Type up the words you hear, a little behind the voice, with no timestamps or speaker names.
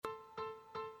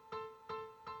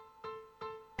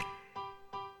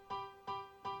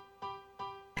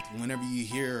whenever you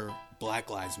hear Black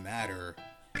Lives Matter,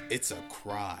 it's a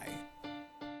cry.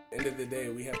 End of the day,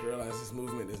 we have to realize this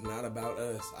movement is not about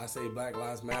us. I say Black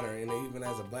Lives Matter, and even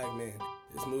as a black man,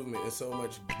 this movement is so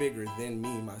much bigger than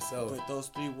me, myself. But those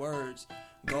three words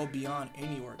go beyond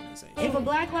any organization. If a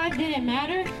black life didn't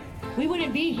matter, we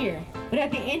wouldn't be here. But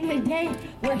at the end of the day,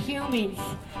 we're humans.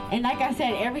 And like I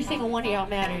said, every single one of y'all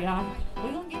matter, y'all.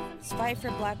 We're gonna get This fight for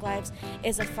Black lives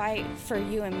is a fight for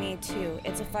you and me too.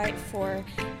 It's a fight for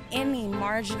any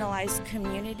marginalized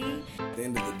community. At the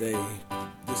end of the day,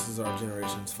 this is our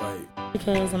generation's fight.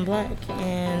 Because I'm black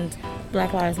and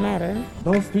Black Lives Matter.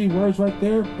 Those three words right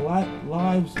there, Black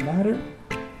Lives Matter,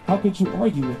 how could you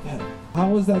argue with that?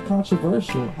 How is that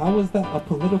controversial? How is that a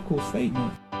political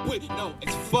statement? Wait, no,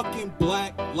 it's fucking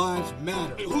Black Lives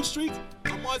Matter. In whose streets?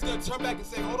 I'm always gonna turn back and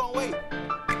say, hold on, wait.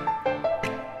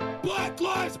 Black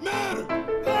Lives Matter!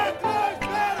 Black Lives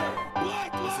Matter!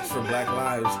 Black Lives This is for black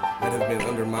lives that have been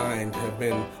undermined, have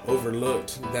been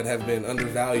overlooked, that have been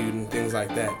undervalued and things like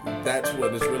that. That's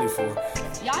what it's really for.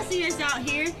 Y'all see us out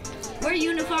here? We're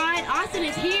unified. Austin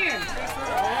is here.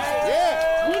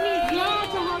 Yeah! We need y'all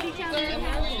to hold each other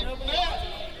accountable.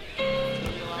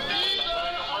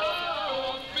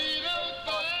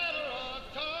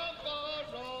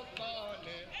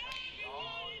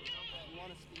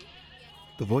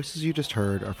 The voices you just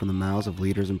heard are from the mouths of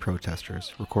leaders and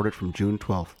protesters, recorded from June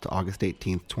 12th to August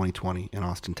 18th, 2020 in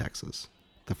Austin, Texas,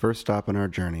 the first stop in our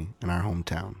journey in our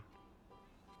hometown.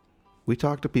 We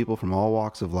talked to people from all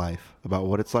walks of life about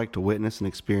what it's like to witness and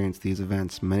experience these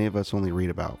events many of us only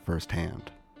read about firsthand.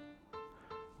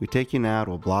 We take you now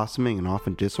to a blossoming and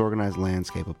often disorganized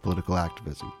landscape of political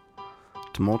activism,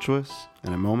 tumultuous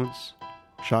and at moments,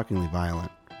 shockingly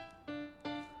violent.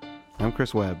 I'm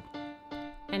Chris Webb.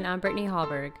 And I'm Brittany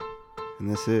Hallberg. And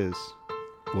this is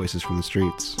Voices from the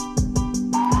Streets.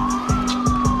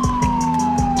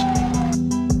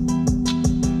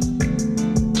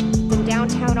 In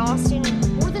downtown Austin,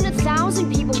 more than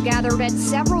 1,000 people gathered at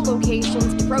several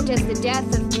locations to protest the death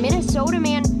of Minnesota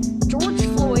man George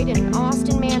Floyd and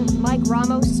Austin man Mike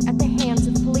Ramos at the hands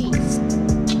of police.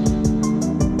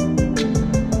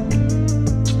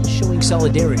 Showing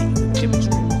solidarity with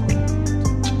demonstrators.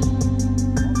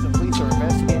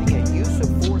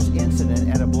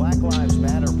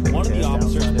 One of the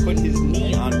officers put his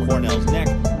knee on Cornell's neck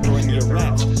during the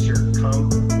arrest.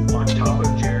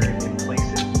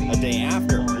 A day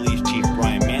after, Police Chief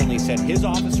Brian Manley said his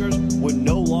officers would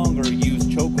no longer use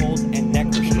chokeholds and neck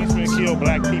restraints. Policemen kill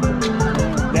black people.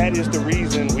 That is the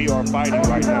reason we are fighting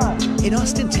right now. In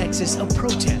Austin, Texas, a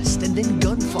protest and then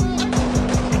gunfire.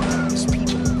 As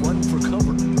people run for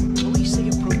cover. Police say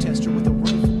a protester with a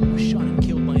rifle was shot and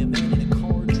killed by a man in a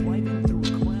car driving through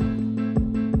a crowd.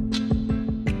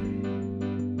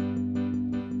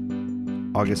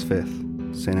 August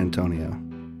 5th, San Antonio,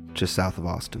 just south of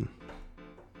Austin.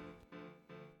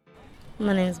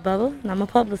 My name is Bubba, and I'm a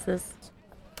publicist.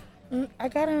 I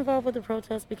got involved with the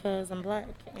protest because I'm black,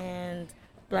 and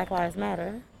Black Lives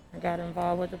Matter. I got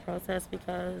involved with the protest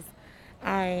because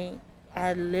I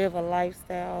live a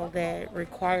lifestyle that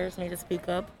requires me to speak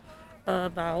up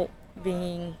about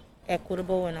being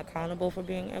equitable and accountable for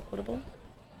being equitable.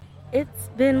 It's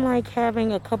been like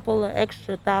having a couple of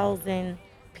extra thousand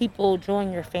people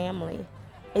join your family.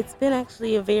 It's been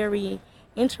actually a very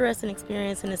interesting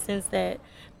experience in the sense that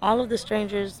all of the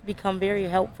strangers become very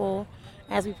helpful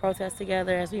as we protest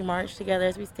together, as we march together,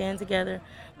 as we stand together.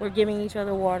 We're giving each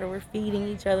other water, we're feeding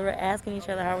each other, we're asking each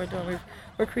other how we're doing,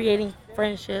 we're creating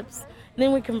friendships. And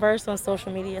then we converse on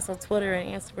social media, so Twitter and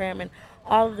Instagram, and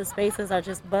all of the spaces are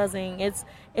just buzzing. It's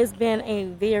been a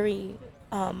very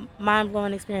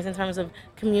mind-blowing experience in terms of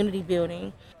community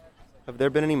building. Have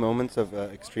there been any moments of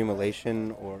extreme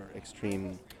elation or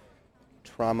extreme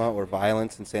trauma or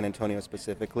violence in San Antonio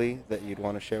specifically that you'd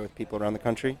want to share with people around the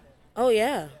country? Oh,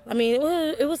 yeah. I mean,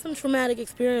 it was some traumatic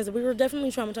experience. We were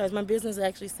definitely traumatized. My business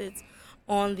actually sits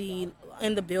in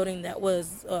the building that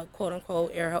was,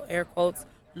 quote-unquote, air quotes,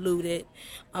 looted.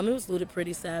 It was looted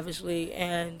pretty savagely,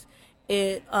 and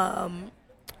it, no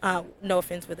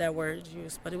offense with that word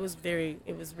used, but it was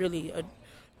really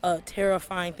a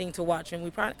terrifying thing to watch, and we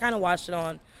kind of watched it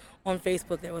on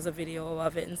Facebook. There was a video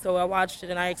of it, and so I watched it,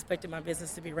 and I expected my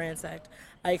business to be ransacked.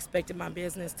 I expected my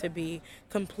business to be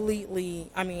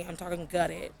completely, I'm talking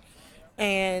gutted,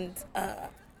 and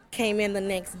came in the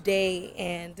next day,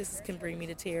 and can bring me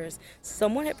to tears.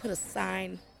 Someone had put a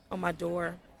sign on my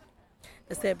door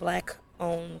that said Black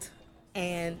owned,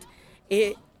 and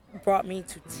it brought me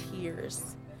to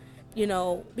tears,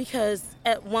 because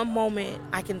at one moment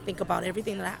I can think about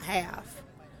everything that I have,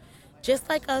 Just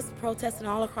like us protesting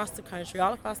all across the country,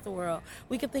 all across the world,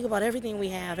 we can think about everything we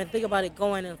have and think about it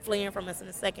going and fleeing from us in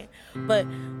a second. But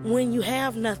when you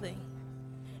have nothing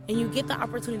and you get the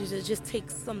opportunity to just take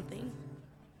something,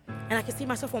 and I can see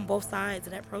myself on both sides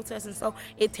of that protest, and so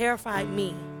it terrified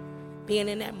me being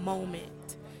in that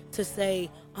moment to say,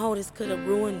 oh, this could have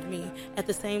ruined me. At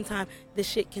the same time, this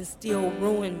shit can still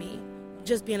ruin me.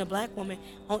 Just being a black woman,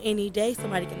 on any day,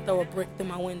 somebody can throw a brick through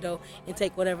my window and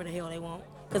take whatever the hell they want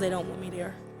because they don't want me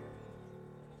there.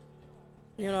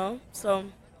 You know? So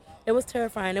it was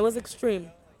terrifying. It was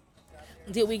extreme.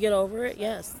 Did we get over it?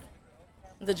 Yes.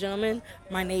 The gentlemen,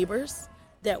 my neighbors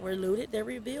that were looted, they're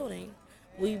rebuilding.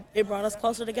 It brought us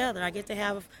closer together. I get to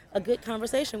have a good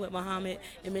conversation with Muhammad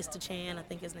and Mr. Chan. I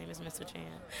think his name is Mr. Chan.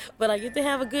 But I get to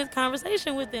have a good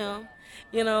conversation with them,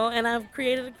 you know, and I've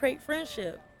created a great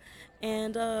friendship.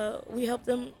 And we helped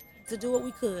them to do what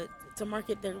we could to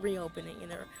market their reopening.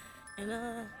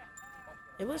 And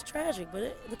it was tragic,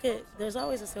 but there's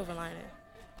always a silver lining.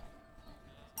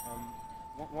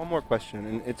 One more question,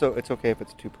 and it's okay if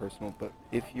it's too personal, but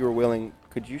if you were willing,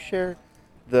 could you share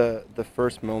the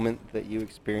first moment that you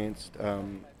experienced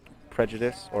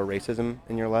prejudice or racism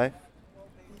in your life?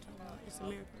 It's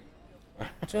America.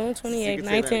 June 28,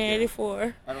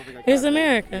 1984. It's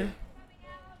America.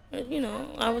 You know,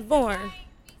 I was born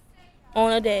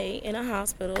on a day in a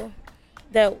hospital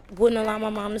that wouldn't allow my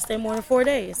mom to stay more than 4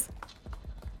 days.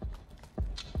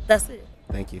 That's it.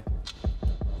 Thank you.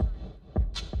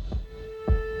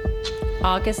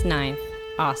 August 9th,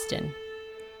 Austin.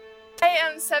 I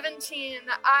am 17.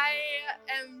 I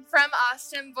am from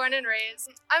Austin, born and raised.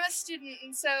 I'm a student,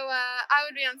 and so I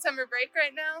would be on summer break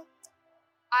right now.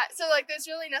 There's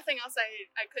really nothing else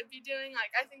I could be doing.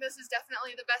 I think this is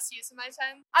definitely the best use of my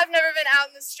time. I've never been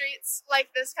out in the streets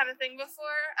like this kind of thing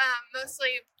before.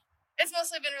 It's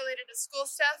mostly been related to school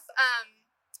stuff.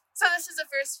 So this is a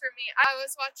first for me. I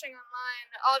was watching online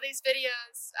all these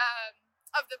videos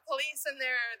of the police and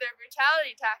their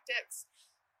brutality tactics.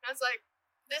 And I was like,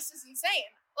 this is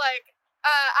insane.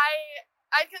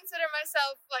 I consider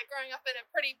myself growing up in a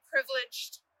pretty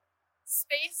privileged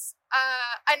space.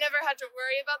 I never had to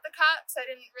worry about the cops. I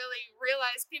didn't really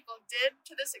realize people did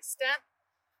to this extent.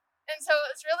 And so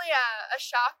it was really a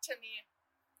shock to me.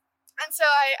 And so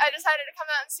I decided to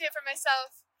come out and see it for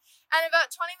myself. And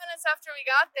about 20 minutes after we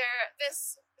got there,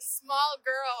 this small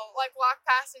girl walked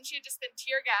past, and she had just been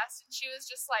tear gassed, and she was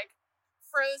just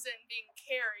frozen, being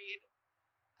carried.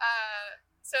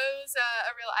 So it was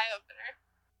a real eye-opener.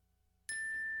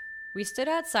 We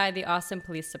stood outside the Austin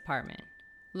Police Department,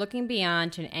 looking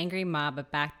beyond to an angry mob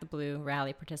of Back the Blue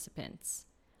rally participants.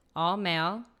 All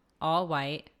male, all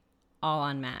white, all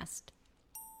unmasked.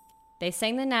 They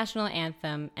sang the national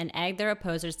anthem and egged their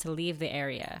opposers to leave the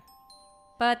area.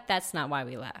 But that's not why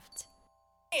we left.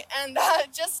 And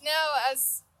just now,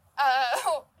 as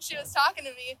she was talking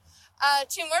to me,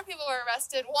 2 more people were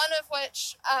arrested, one of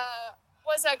which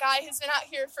was a guy who's been out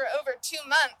here for over 2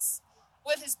 months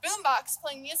with his boombox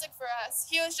playing music for us.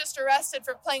 He was just arrested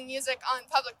for playing music on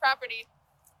public property,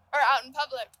 or out in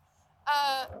public,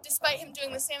 despite him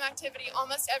doing the same activity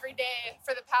almost every day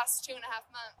for the past 2.5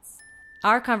 months.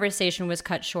 Our conversation was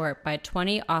cut short by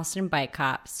 20 Austin bike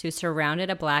cops who surrounded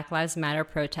a Black Lives Matter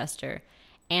protester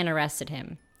and arrested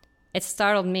him. It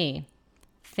startled me.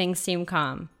 Things seemed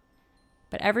calm,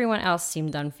 but everyone else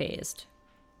seemed unfazed.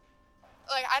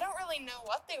 I don't really know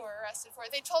what they were arrested for.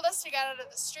 They told us to get out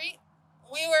of the street.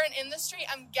 We weren't in the street.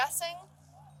 I'm guessing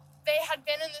they had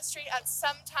been in the street at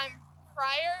some time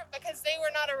prior, because they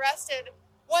were not arrested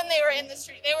when they were in the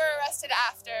street. They were arrested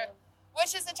after,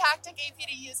 which is a tactic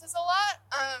APD uses a lot.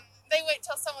 They wait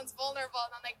till someone's vulnerable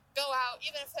and then they go out,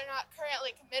 even if they're not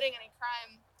currently committing any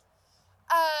crime.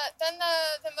 Then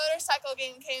the motorcycle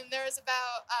gang came. There was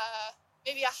about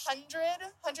maybe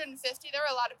 100, 150. There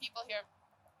were a lot of people here.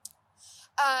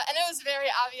 And it was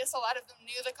very obvious a lot of them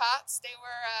knew the cops. They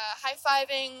were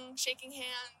high-fiving, shaking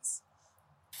hands.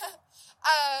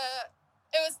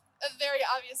 It was a very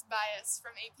obvious bias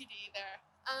from APD there.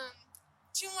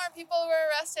 2 more people were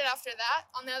arrested after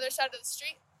that on the other side of the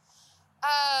street.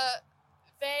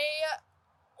 They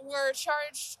were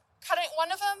charged cutting.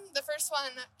 One of them, the first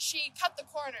one, she cut the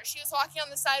corner. She was walking on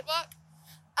the sidewalk,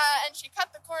 and she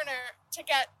cut the corner to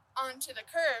get onto the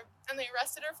curb, and they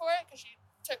arrested her for it because she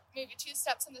took maybe 2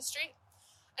 steps in the street.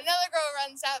 Another girl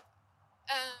runs up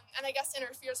and I guess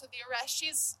interferes with the arrest.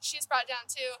 She's brought down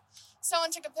too.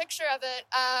 Someone took a picture of it.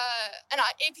 An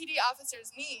APD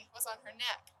officer's knee was on her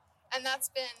neck, and that's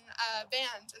been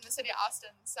banned in the city of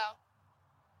Austin. So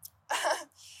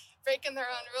breaking their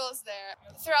own rules there.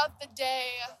 Throughout the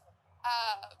day,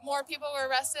 more people were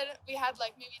arrested. We had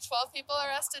like maybe 12 people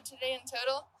arrested today in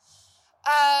total.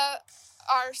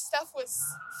 Our stuff was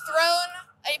thrown.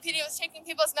 APD was taking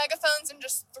people's megaphones and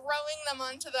just throwing them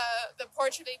onto the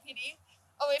porch of APD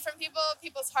away from people.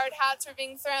 People's hard hats were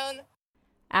being thrown.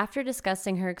 After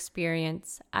discussing her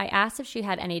experience, I asked if she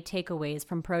had any takeaways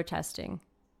from protesting.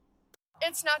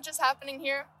 It's not just happening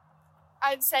here.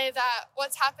 I'd say that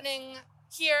what's happening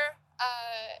here,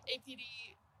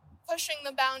 APD pushing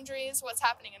the boundaries, what's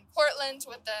happening in Portland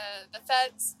with the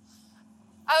feds,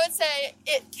 I would say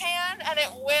it can and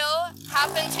it will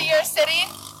happen to your city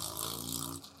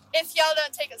if y'all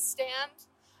don't take a stand.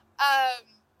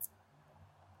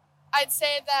 I'd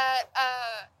say that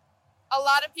a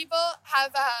lot of people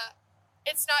have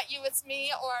it's not you, it's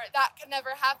me, or that could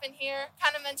never happen here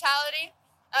kind of mentality.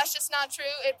 That's just not true.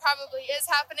 It probably is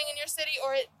happening in your city,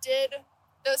 or it did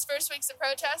those first weeks of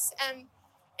protests, and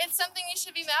it's something you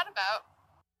should be mad about.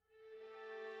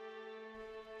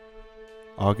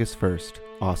 August 1st,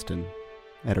 Austin,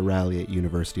 at a rally at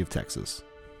University of Texas.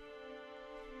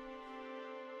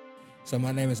 So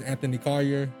my name is Anthony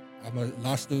Collier. I'm a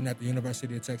law student at the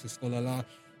University of Texas School of Law.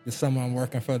 This summer I'm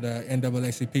working for the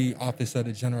NAACP Office of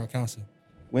the General Counsel.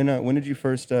 When did you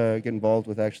first get involved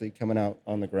with actually coming out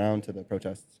on the ground to the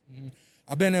protests?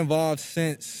 I've been involved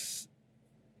since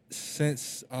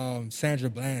Sandra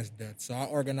Bland's death. So I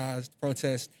organized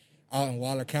protests out in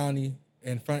Waller County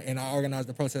and I organized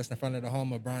the protest in front of the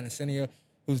home of Brian Encinia,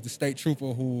 who's the state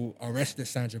trooper who arrested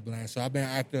Sandra Bland. So I've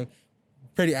been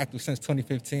pretty active since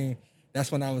 2015. That's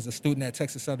when I was a student at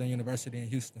Texas Southern University in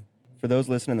Houston. For those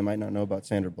listening that might not know about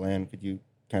Sandra Bland, could you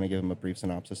kind of give them a brief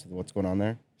synopsis of what's going on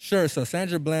there? Sure. So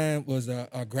Sandra Bland was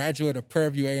a graduate of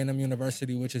Prairie View A&M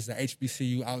University, which is the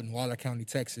HBCU out in Waller County,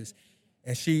 Texas.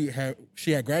 And she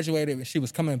had graduated and she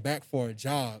was coming back for a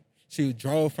job. She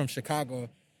drove from Chicago.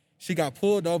 She got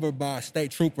pulled over by a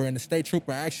state trooper, and the state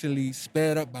trooper actually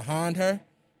sped up behind her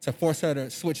to force her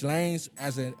to switch lanes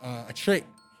as a trick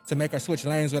to make her switch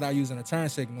lanes without using a turn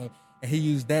signal. And he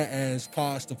used that as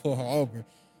cause to pull her over.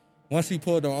 Once he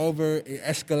pulled her over, it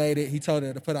escalated. He told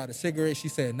her to put out a cigarette. She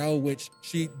said no, which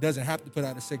she doesn't have to put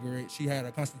out a cigarette. She had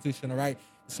a constitutional right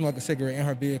to smoke a cigarette in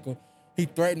her vehicle. He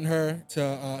threatened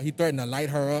to light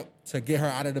her up to get her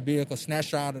out of the vehicle,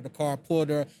 snatched her out of the car, pulled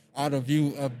her out of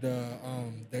view of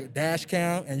the dash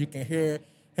cam, and you can hear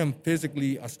him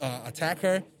physically attack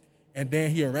her. And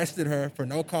then he arrested her for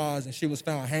no cause, and she was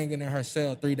found hanging in her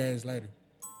cell 3 days later.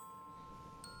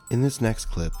 In this next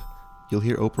clip, you'll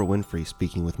hear Oprah Winfrey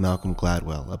speaking with Malcolm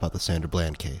Gladwell about the Sandra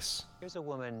Bland case. Here's a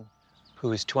woman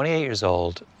who is 28 years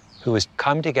old, who has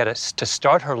come to get us to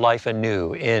start her life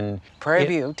anew in Prairie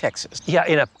View, Texas. Yeah,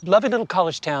 in a lovely little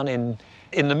college town in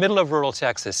the middle of rural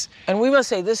Texas. And we must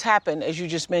say this happened, as you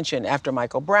just mentioned, after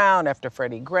Michael Brown, after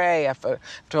Freddie Gray, after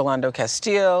Philando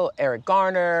Castile, Eric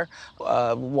Garner,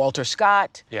 Walter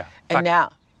Scott. Yeah. And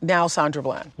now Sandra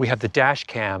Bland. We have the dash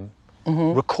cam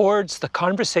records the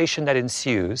conversation that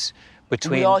ensues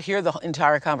between... We all hear the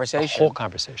entire conversation. The whole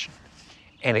conversation.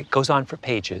 And it goes on for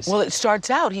pages. Well, it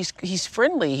starts out, he's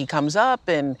friendly. He comes up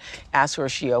and asks her,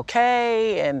 is she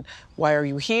okay? And why are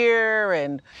you here?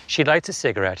 And she lights a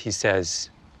cigarette. He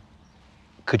says,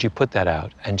 could you put that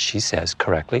out? And she says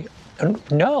correctly,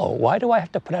 no, why do I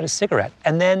have to put out a cigarette?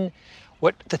 And then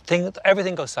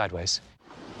everything goes sideways.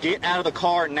 Get out of the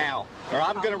car now, or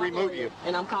I'm going to remove you.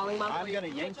 And I'm calling my... I'm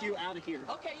going to yank you out of here.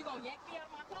 Okay, you going to yank me out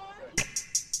of my car?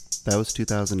 That was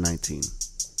 2019.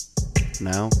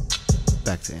 Now,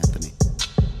 back to Anthony.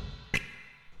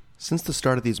 Since the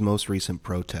start of these most recent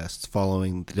protests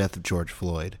following the death of George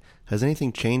Floyd, has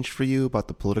anything changed for you about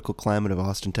the political climate of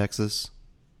Austin, Texas?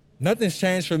 Nothing's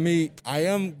changed for me. I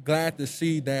am glad to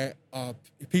see that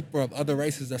people of other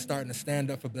races are starting to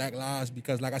stand up for Black lives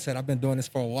because, like I said, I've been doing this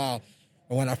for a while.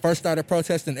 But when I first started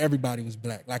protesting, everybody was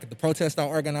Black. Like at the protest I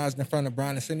organized in front of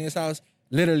Brian Encinia's house,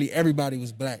 literally everybody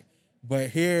was Black.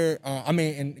 But here,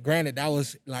 and granted, that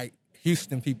was like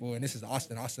Houston people, and this is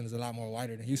Austin. Austin is a lot more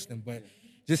whiter than Houston, but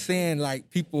just seeing like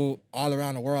people all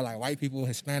around the world, like white people,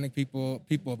 Hispanic people,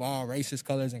 people of all races,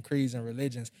 colors, and creeds and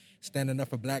religions standing up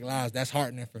for Black lives, that's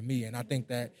heartening for me, and I think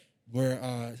that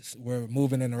we're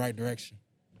moving in the right direction.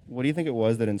 What do you think it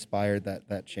was that inspired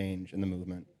that change in the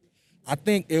movement? I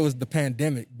think it was the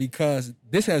pandemic because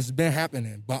this has been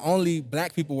happening, but only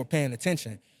Black people were paying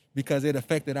attention because it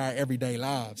affected our everyday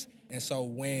lives. And so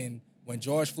when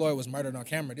George Floyd was murdered on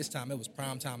camera, this time it was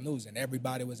primetime news and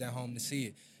everybody was at home to see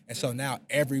it. And so now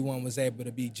everyone was able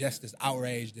to be just as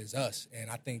outraged as us. And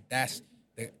I think that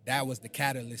was the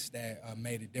catalyst that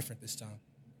made it different this time.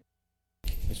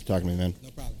 Thanks for talking to me, man. No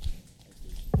problem.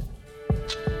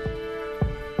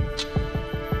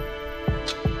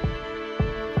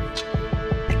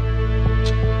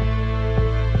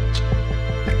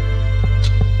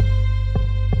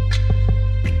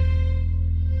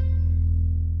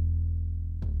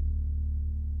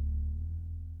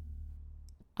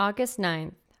 August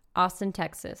 9th, Austin,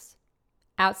 Texas.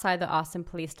 Outside the Austin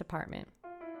Police Department.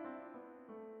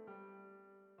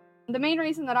 The main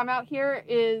reason that I'm out here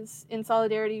is in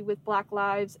solidarity with Black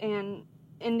Lives and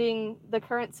ending the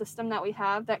current system that we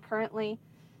have, that currently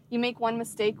you make one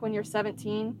mistake when you're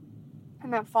 17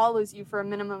 and that follows you for a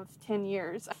minimum of 10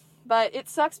 years. But it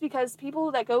sucks because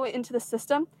people that go into the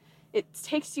system, it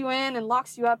takes you in and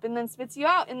locks you up and then spits you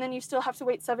out, and then you still have to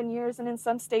wait 7 years, and in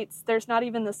some states there's not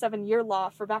even the 7-year law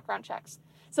for background checks.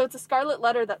 So it's a scarlet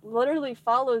letter that literally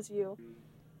follows you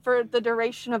for the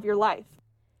duration of your life.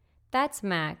 That's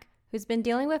Mac, who's been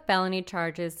dealing with felony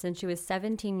charges since she was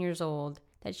 17 years old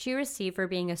that she received for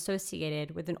being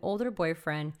associated with an older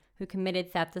boyfriend who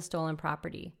committed theft of stolen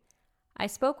property. I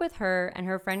spoke with her and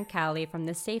her friend Callie from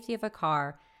the safety of a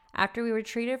car after we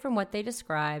retreated from what they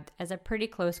described as a pretty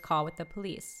close call with the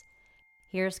police.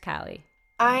 Here's Callie.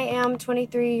 I am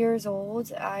 23 years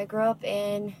old. I grew up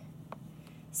in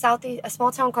a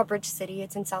small town called Bridge City.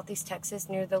 It's in southeast Texas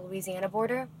near the Louisiana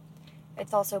border.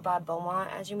 It's also by Beaumont,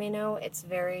 as you may know. It's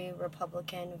very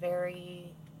Republican,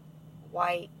 very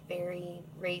white, very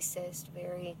racist,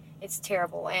 it's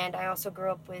terrible. And I also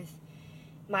grew up with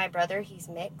my brother, he's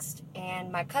mixed, and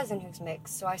my cousin who's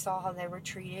mixed. So I saw how they were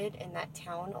treated in that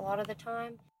town a lot of the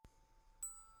time.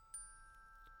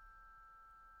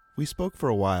 We spoke for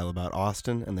a while about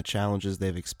Austin and the challenges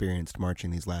they've experienced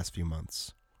marching these last few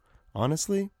months.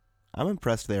 Honestly, I'm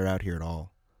impressed they're out here at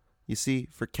all. You see,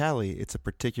 for Callie, it's a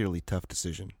particularly tough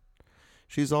decision.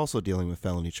 She's also dealing with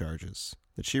felony charges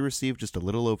that she received just a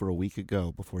little over a week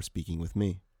ago before speaking with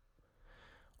me.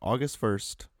 August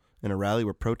 1st, in a rally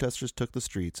where protesters took the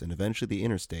streets and eventually the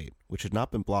interstate, which had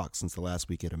not been blocked since the last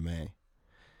weekend of May.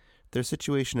 Their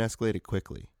situation escalated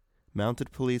quickly.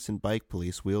 Mounted police and bike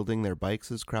police wielding their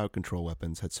bikes as crowd control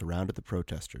weapons had surrounded the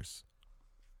protesters.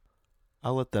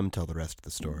 I'll let them tell the rest of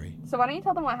the story. So why don't you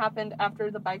tell them what happened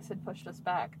after the bikes had pushed us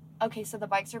back? Okay, so the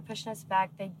bikes are pushing us back.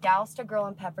 They doused a girl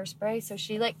in pepper spray, so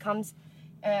she comes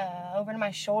over to my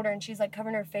shoulder and she's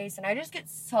covering her face, and I just get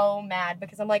so mad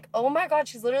because I'm like, oh my god,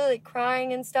 she's literally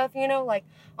crying and stuff,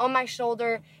 on my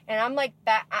shoulder, and I'm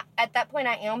at that point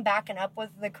I am backing up with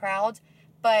the crowd,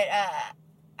 but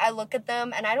I look at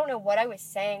them and I don't know what I was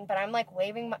saying, but I'm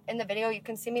waving in the video you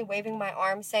can see me waving my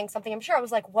arm saying something. I'm sure I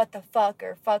was like, what the fuck,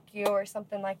 or fuck you, or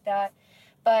something like that.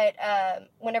 But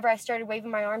whenever I started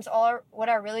waving my arms,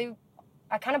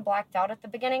 I kind of blacked out at the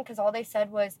beginning because all they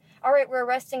said was, all right, we're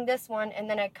arresting this one. And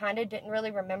then I kind of didn't really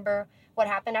remember what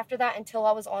happened after that until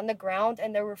I was on the ground,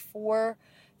 and there were four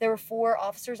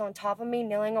officers on top of me,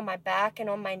 kneeling on my back and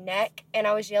on my neck. And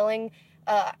I was yelling,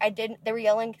 they were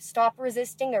yelling, stop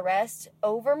resisting arrest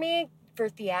over me for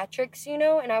theatrics,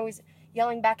 and I was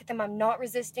yelling back at them, I'm not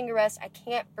resisting arrest. I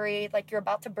can't breathe. You're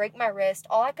about to break my wrist.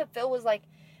 All I could feel was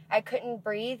I couldn't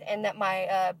breathe, and that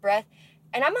my breath,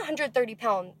 and I'm a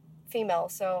 130-pound female,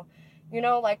 so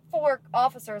 4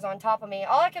 officers on top of me,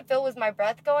 all I could feel was my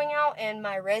breath going out and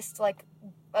my wrist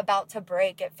about to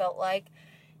break, it felt like.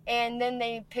 And then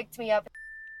they picked me up.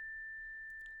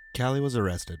 Callie was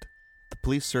arrested. The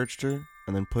police searched her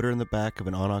and then put her in the back of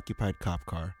an unoccupied cop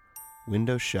car,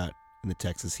 windows shut in the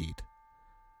Texas heat.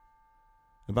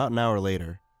 About an hour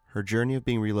later, her journey of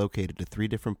being relocated to 3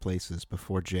 different places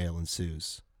before jail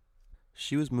ensues.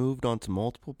 She was moved onto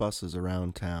multiple buses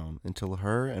around town until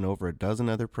her and over a dozen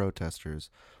other protesters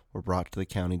were brought to the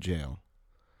county jail.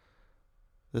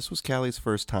 This was Callie's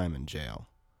first time in jail.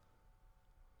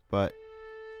 But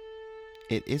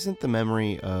it isn't the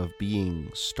memory of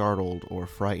being startled or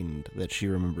frightened that she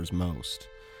remembers most.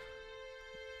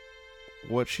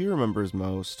 What she remembers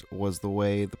most was the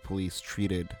way the police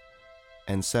treated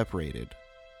and separated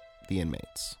the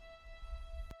inmates.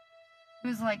 It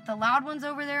was the loud one's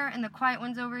over there and the quiet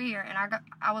one's over here. And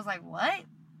I was like, what?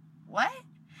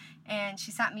 And she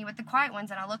sat me with the quiet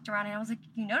ones, and I looked around and I was like,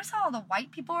 you notice how all the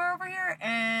white people are over here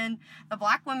and the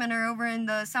black women are over in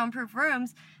the soundproof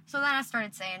rooms? So then I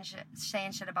started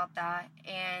saying shit about that.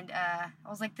 And I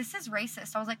was like, this is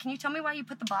racist. I was like, can you tell me why you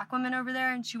put the black women over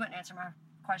there? And she wouldn't answer my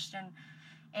question.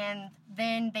 And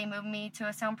then they moved me to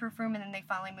a soundproof room, and then they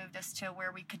finally moved us to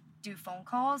where we could do phone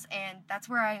calls, and that's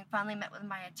where I finally met with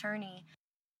my attorney.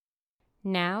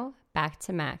 Now, back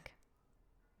to Mac.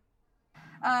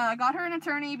 I got her an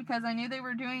attorney because I knew they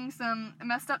were doing some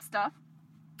messed up stuff.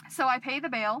 So I pay the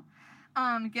bail,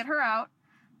 get her out,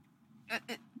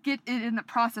 get it in the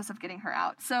process of getting her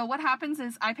out. So what happens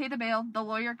is I pay the bail, the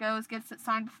lawyer goes, gets it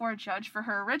signed before a judge for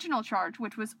her original charge,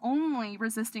 which was only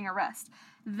resisting arrest.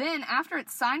 Then after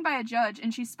it's signed by a judge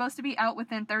and she's supposed to be out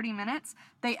within 30 minutes,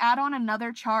 they add on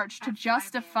another charge to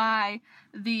justify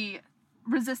the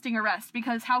resisting arrest,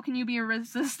 because how can you be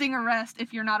resisting arrest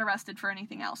if you're not arrested for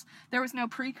anything else? There was no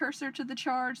precursor to the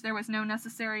charge. There was no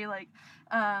necessary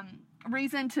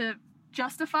reason to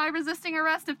justify resisting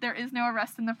arrest if there is no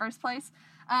arrest in the first place.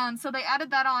 So they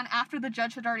added that on after the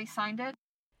judge had already signed it.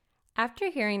 After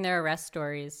hearing their arrest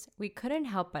stories, we couldn't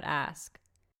help but ask,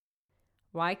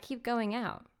 why keep going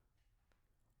out?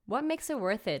 What makes it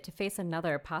worth it to face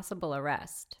another possible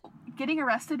arrest? Getting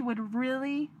arrested would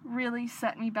really, really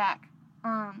set me back.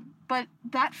 But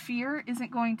that fear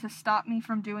isn't going to stop me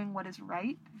from doing what is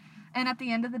right. And at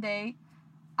the end of the day,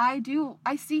 I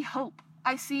see hope.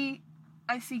 I see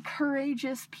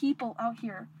courageous people out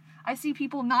here. I see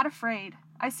people not afraid.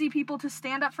 I see people to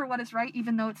stand up for what is right,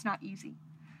 even though it's not easy.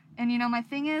 And, my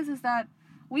thing is that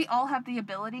we all have the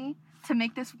ability to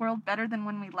make this world better than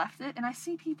when we left it. And I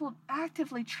see people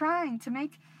actively trying to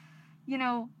make,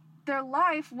 their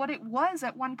life what it was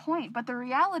at one point. But the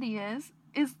reality is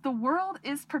the world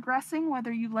is progressing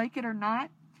whether you like it or not.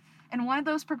 And one of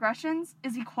those progressions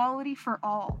is equality for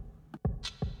all.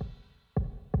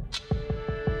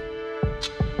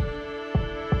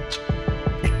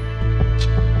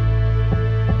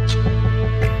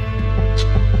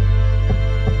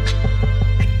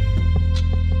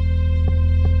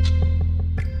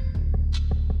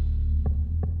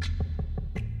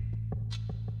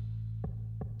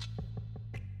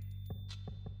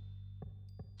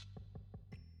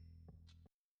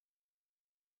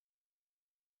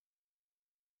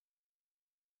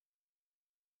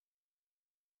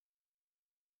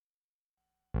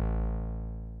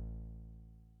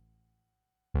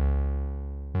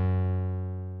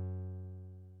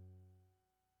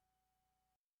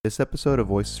 This episode of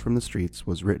Voices from the Streets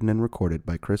was written and recorded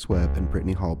by Chris Webb and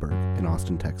Brittany Hallberg in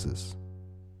Austin, Texas.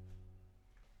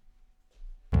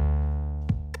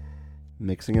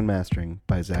 Mixing and mastering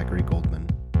by Zachary Goldman.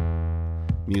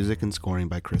 Music and scoring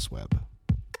by Chris Webb.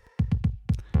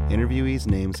 Interviewees'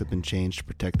 names have been changed to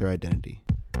protect their identity.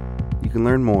 You can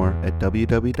learn more at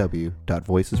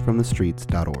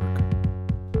www.voicesfromthestreets.org.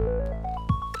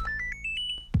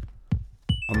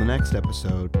 On the next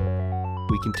episode,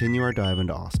 we continue our dive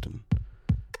into Austin.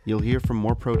 You'll hear from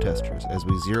more protesters as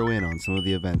we zero in on some of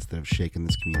the events that have shaken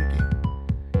this community.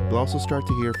 You'll also start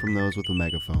to hear from those with the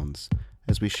megaphones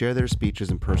as we share their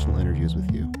speeches and personal interviews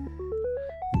with you.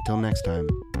 Until next time,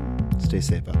 stay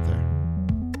safe out there.